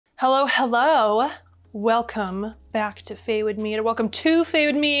Hello, hello. Welcome back to Faewood Mead, or welcome to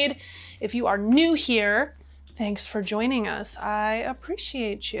Faewood Mead. If you are new here, thanks for joining us. I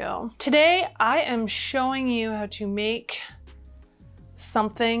appreciate you. Today, I am showing you how to make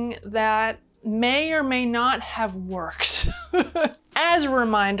something that may or may not have worked. As a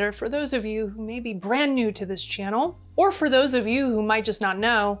reminder, for those of you who may be brand new to this channel, or for those of you who might just not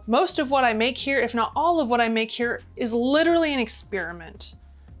know, most of what I make here, if not all of what I make here, is literally an experiment.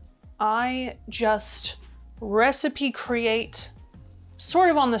 I just recipe create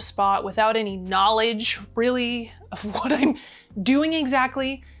sort of on the spot without any knowledge really of what I'm doing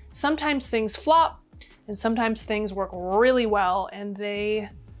exactly. Sometimes things flop and sometimes things work really well and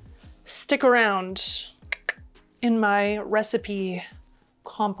they stick around in my recipe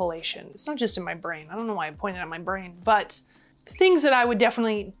compilation. It's not just in my brain. I don't know why I pointed at my brain, but things that I would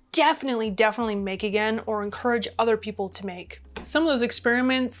definitely make again or encourage other people to make. Some of those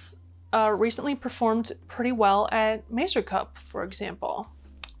experiments recently performed pretty well at Mazer Cup, for example.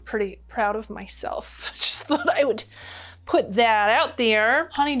 Pretty proud of myself. Just thought I would put that out there.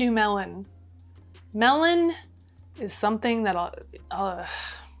 Honeydew melon. Melon is something that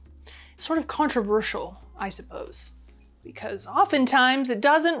sort of controversial, I suppose, because oftentimes it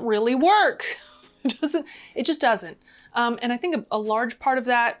doesn't really work. It just doesn't. And I think a large part of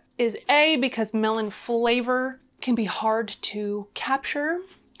that is A, because melon flavor can be hard to capture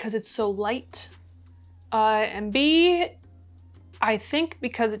because it's so light. And B, I think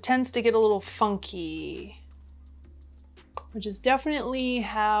because it tends to get a little funky, which is definitely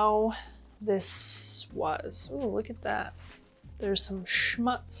how this was. Oh, look at that. There's some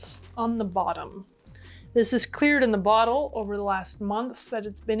schmutz on the bottom. This is cleared in the bottle over the last month that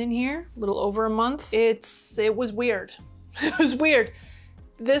it's been in here, a little over a month. It was weird. It was weird.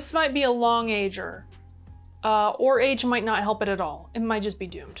 This might be a long ager, or age might not help it at all. It might just be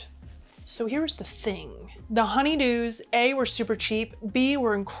doomed. So here's the thing. The honeydews, A, were super cheap, B,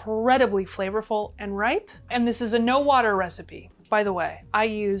 were incredibly flavorful and ripe, and this is a no water recipe. By the way, I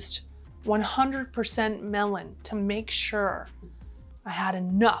used 100% melon to make sure I had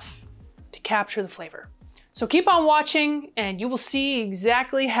enough to capture the flavor. So keep on watching and you will see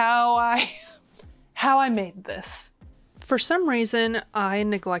exactly how I made this. For some reason, I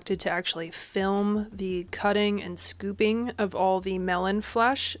neglected to actually film the cutting and scooping of all the melon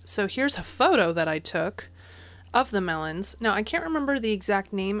flesh. So here's a photo that I took of the melons. Now, I can't remember the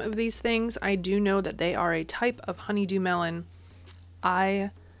exact name of these things. I do know that they are a type of honeydew melon. I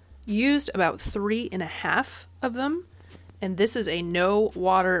used about 3.5 of them, and this is a no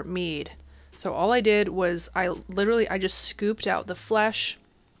water mead. So all I did was I just scooped out the flesh.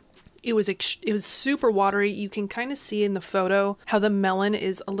 It was super watery. You can kind of see in the photo how the melon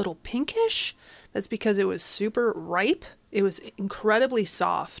is a little pinkish. That's because it was super ripe. It was incredibly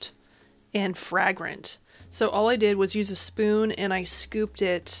soft and fragrant. So all I did was use a spoon and I scooped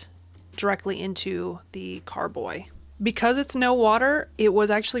it directly into the carboy. Because it's no water, it was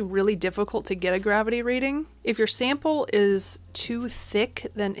actually really difficult to get a gravity reading. If your sample is too thick,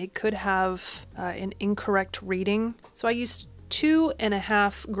 then it could have an incorrect reading. So I used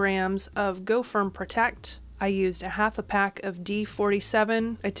 2.5 grams of Go Firm Protect. I used 1/2 pack of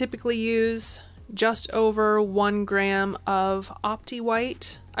D47. I typically use just over 1 gram of Opti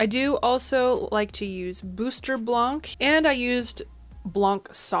White. I do also like to use Booster Blanc, and I used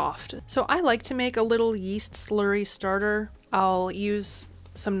Blanc Soft. So I like to make a little yeast slurry starter. I'll use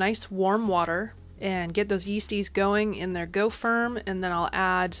some nice warm water and get those yeasties going in their Go Firm, and then I'll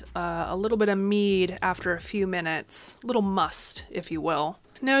add a little bit of mead after a few minutes. A little must, if you will.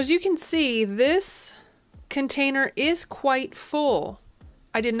 Now, as you can see, this container is quite full.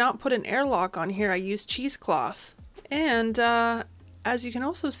 I did not put an airlock on here. I used cheesecloth. And as you can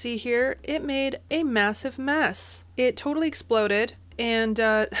also see here, it made a massive mess. It totally exploded. And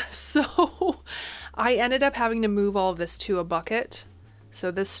so I ended up having to move all of this to a bucket. So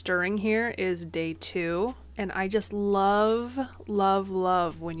this stirring here is day 2. And I just love, love,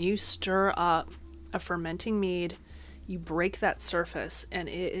 love when you stir up a fermenting mead, you break that surface and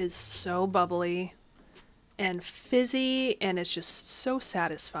it is so bubbly and fizzy and it's just so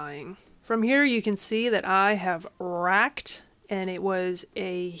satisfying. From here you can see that I have racked, and it was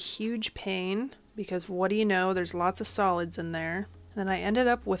a huge pain because what do you know, there's lots of solids in there. Then I ended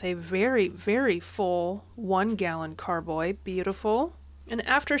up with a very, very full 1 gallon carboy. Beautiful. And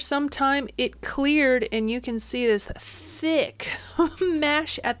after some time it cleared and you can see this thick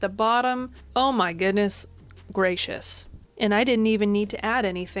mash at the bottom. Oh my goodness gracious. And I didn't even need to add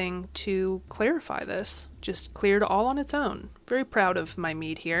anything to clarify this. Just cleared all on its own. Very proud of my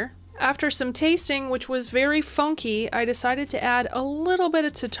mead here. After some tasting, which was very funky, I decided to add a little bit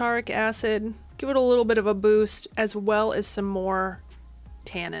of tartaric acid, give it a little bit of a boost, as well as some more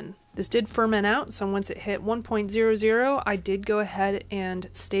tannin. This did ferment out, so once it hit 1.00, I did go ahead and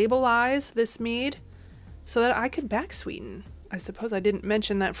stabilize this mead so that I could back sweeten. I suppose I didn't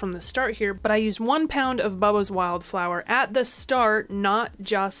mention that from the start here, but I used 1 pound of Bubba's Wildflower at the start, not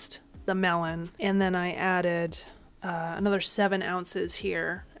just the melon. And then I added another 7 ounces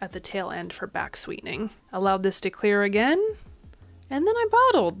here at the tail end for back sweetening. Allowed this to clear again, and then I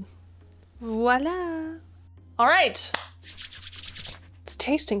bottled. Voila! All right. It's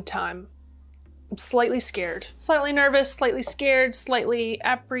tasting time. I'm slightly scared. Slightly nervous, slightly scared, slightly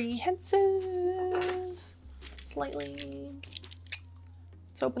apprehensive. Slightly.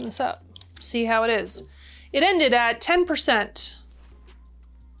 Let's open this up. See how it is. It ended at 10%.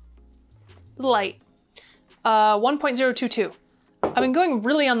 Light. 1.022. I've been going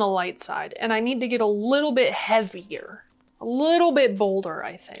really on the light side, and I need to get a little bit heavier. A little bit bolder,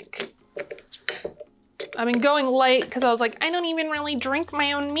 I think. I've been going light because I was like, I don't even really drink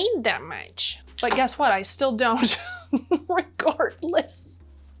my own mead that much. But guess what? I still don't, regardless.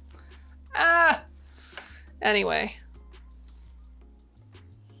 Anyway.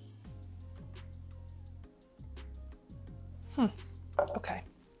 Okay.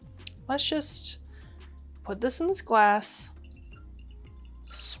 Let's just put this in this glass,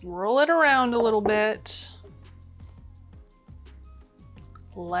 swirl it around a little bit,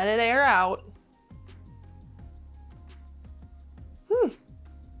 let it air out.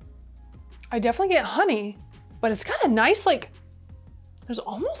 I definitely get honey, but it's got a nice, like, there's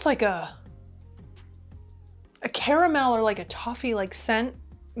almost like a caramel or like a toffee like scent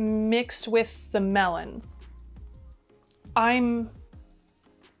mixed with the melon. I'm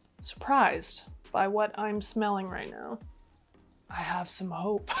surprised by what I'm smelling right now. I have some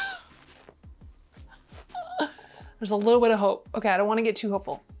hope. There's a little bit of hope. Okay, I don't want to get too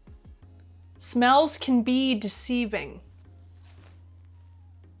hopeful. Smells can be deceiving.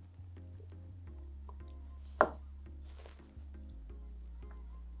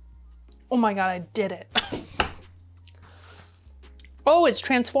 Oh my God, I did it. Oh, it's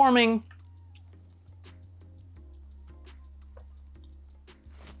transforming.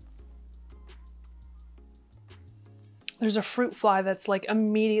 There's a fruit fly that's like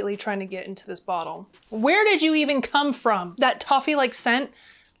immediately trying to get into this bottle. Where did you even come from? That toffee-like scent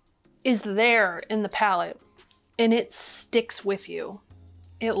is there in the palate and it sticks with you.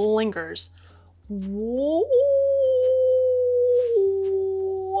 It lingers. Whoa.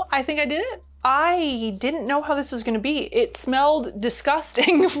 I think I did it. I didn't know how this was gonna be. It smelled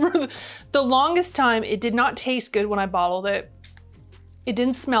disgusting for the longest time. It did not taste good when I bottled it. It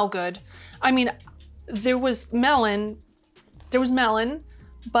didn't smell good. I mean, there was melon,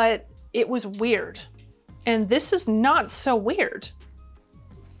 but it was weird. And this is not so weird.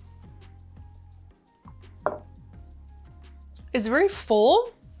 It's very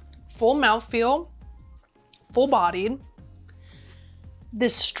full mouthfeel, full bodied.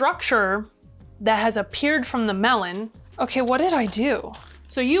 This structure that has appeared from the melon. Okay, what did I do?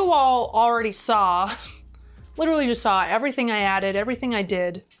 So you all already saw, literally just saw everything I added, everything I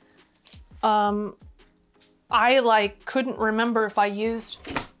did. I like couldn't remember if I used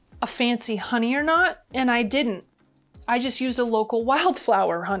a fancy honey or not, and I didn't. I just used a local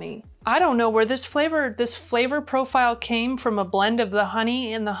wildflower honey. I don't know where this flavor profile came from, a blend of the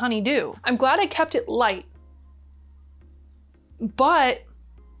honey and the honeydew. I'm glad I kept it light, but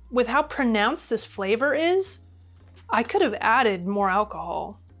with how pronounced this flavor is, I could have added more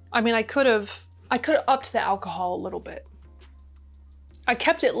alcohol. I mean, I could have upped the alcohol a little bit. I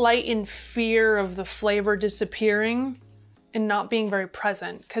kept it light in fear of the flavor disappearing and not being very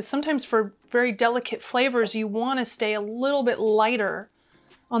present, because sometimes for very delicate flavors, you want to stay a little bit lighter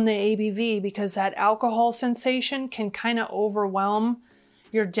on the ABV because that alcohol sensation can kind of overwhelm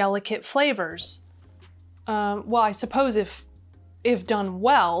your delicate flavors. Well, I suppose if done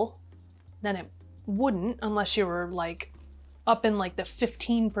well, then it wouldn't, unless you were like up in like the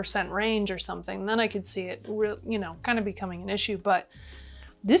 15% range or something. Then I could see it, kind of becoming an issue. But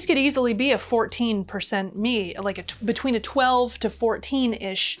this could easily be a 14% mead, like between a 12 to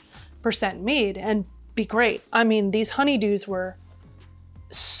 14-ish% mead, and be great. I mean, these honeydews were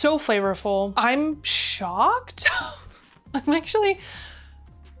so flavorful. I'm shocked. I'm actually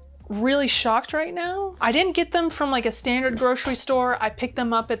really shocked right now. I didn't get them from like a standard grocery store. I picked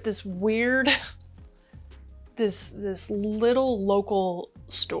them up at this weird, this little local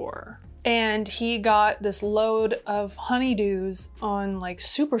store. And he got this load of honeydews on like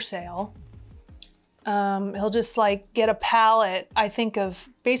super sale He'll just like get a pallet, I think, of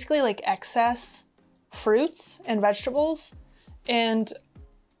basically like excess fruits and vegetables. And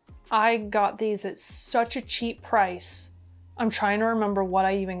I got these at such a cheap price. I'm trying to remember what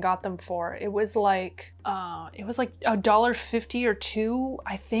I even got them for. It was like $1.50 or $2,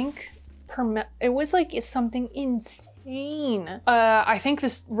 I think, it was like something insane. I think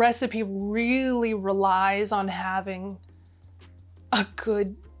this recipe really relies on having a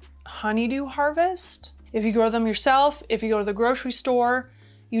good honeydew harvest. If you grow them yourself, if you go to the grocery store,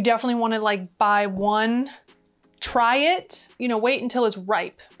 you definitely want to like buy one, try it, you know, wait until it's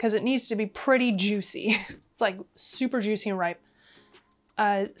ripe because it needs to be pretty juicy. It's like super juicy and ripe.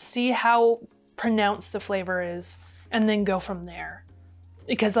 See how pronounced the flavor is and then go from there.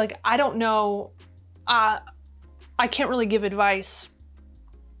 Because like, I don't know, I can't really give advice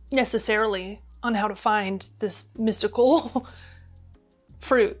necessarily on how to find this mystical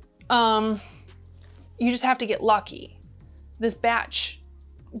fruit. You just have to get lucky. This batch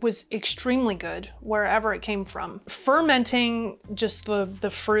was extremely good wherever it came from. Fermenting just the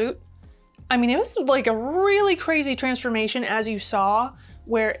fruit, I mean, it was like a really crazy transformation, as you saw,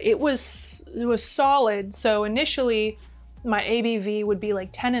 where it was solid. So initially my ABV would be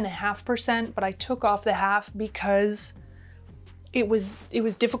like 10.5%, but I took off the half because it was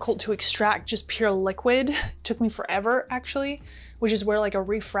difficult to extract just pure liquid. It took me forever, actually, which is where like a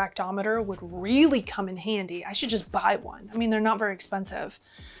refractometer would really come in handy. I should just buy one. I mean, they're not very expensive,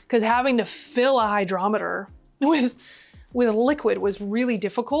 because having to fill a hydrometer with liquid was really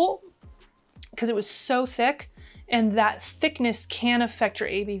difficult because it was so thick, and that thickness can affect your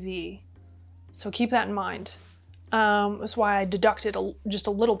ABV. So keep that in mind. That's why I deducted just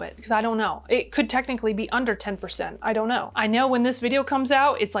a little bit, because I don't know. It could technically be under 10%. I don't know. I know when this video comes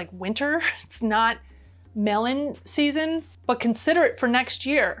out, it's like winter. It's not melon season, but consider it for next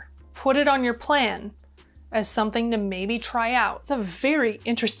year. Put it on your plan as something to maybe try out. It's a very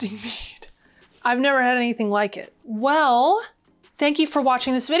interesting mead. I've never had anything like it. Well, thank you for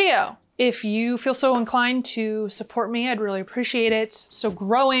watching this video. If you feel so inclined to support me, I'd really appreciate it. So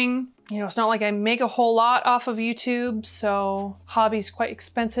growing, you know, it's not like I make a whole lot off of YouTube, so hobby's quite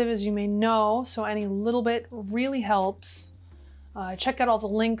expensive, as you may know, so any little bit really helps. Check out all the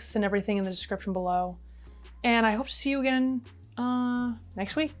links and everything in the description below. And I hope to see you again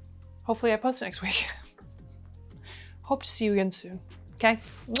next week. Hopefully I post next week. Hope to see you again soon, okay?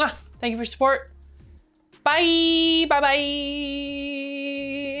 Mwah! Thank you for your support. Bye, bye-bye.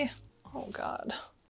 Oh God.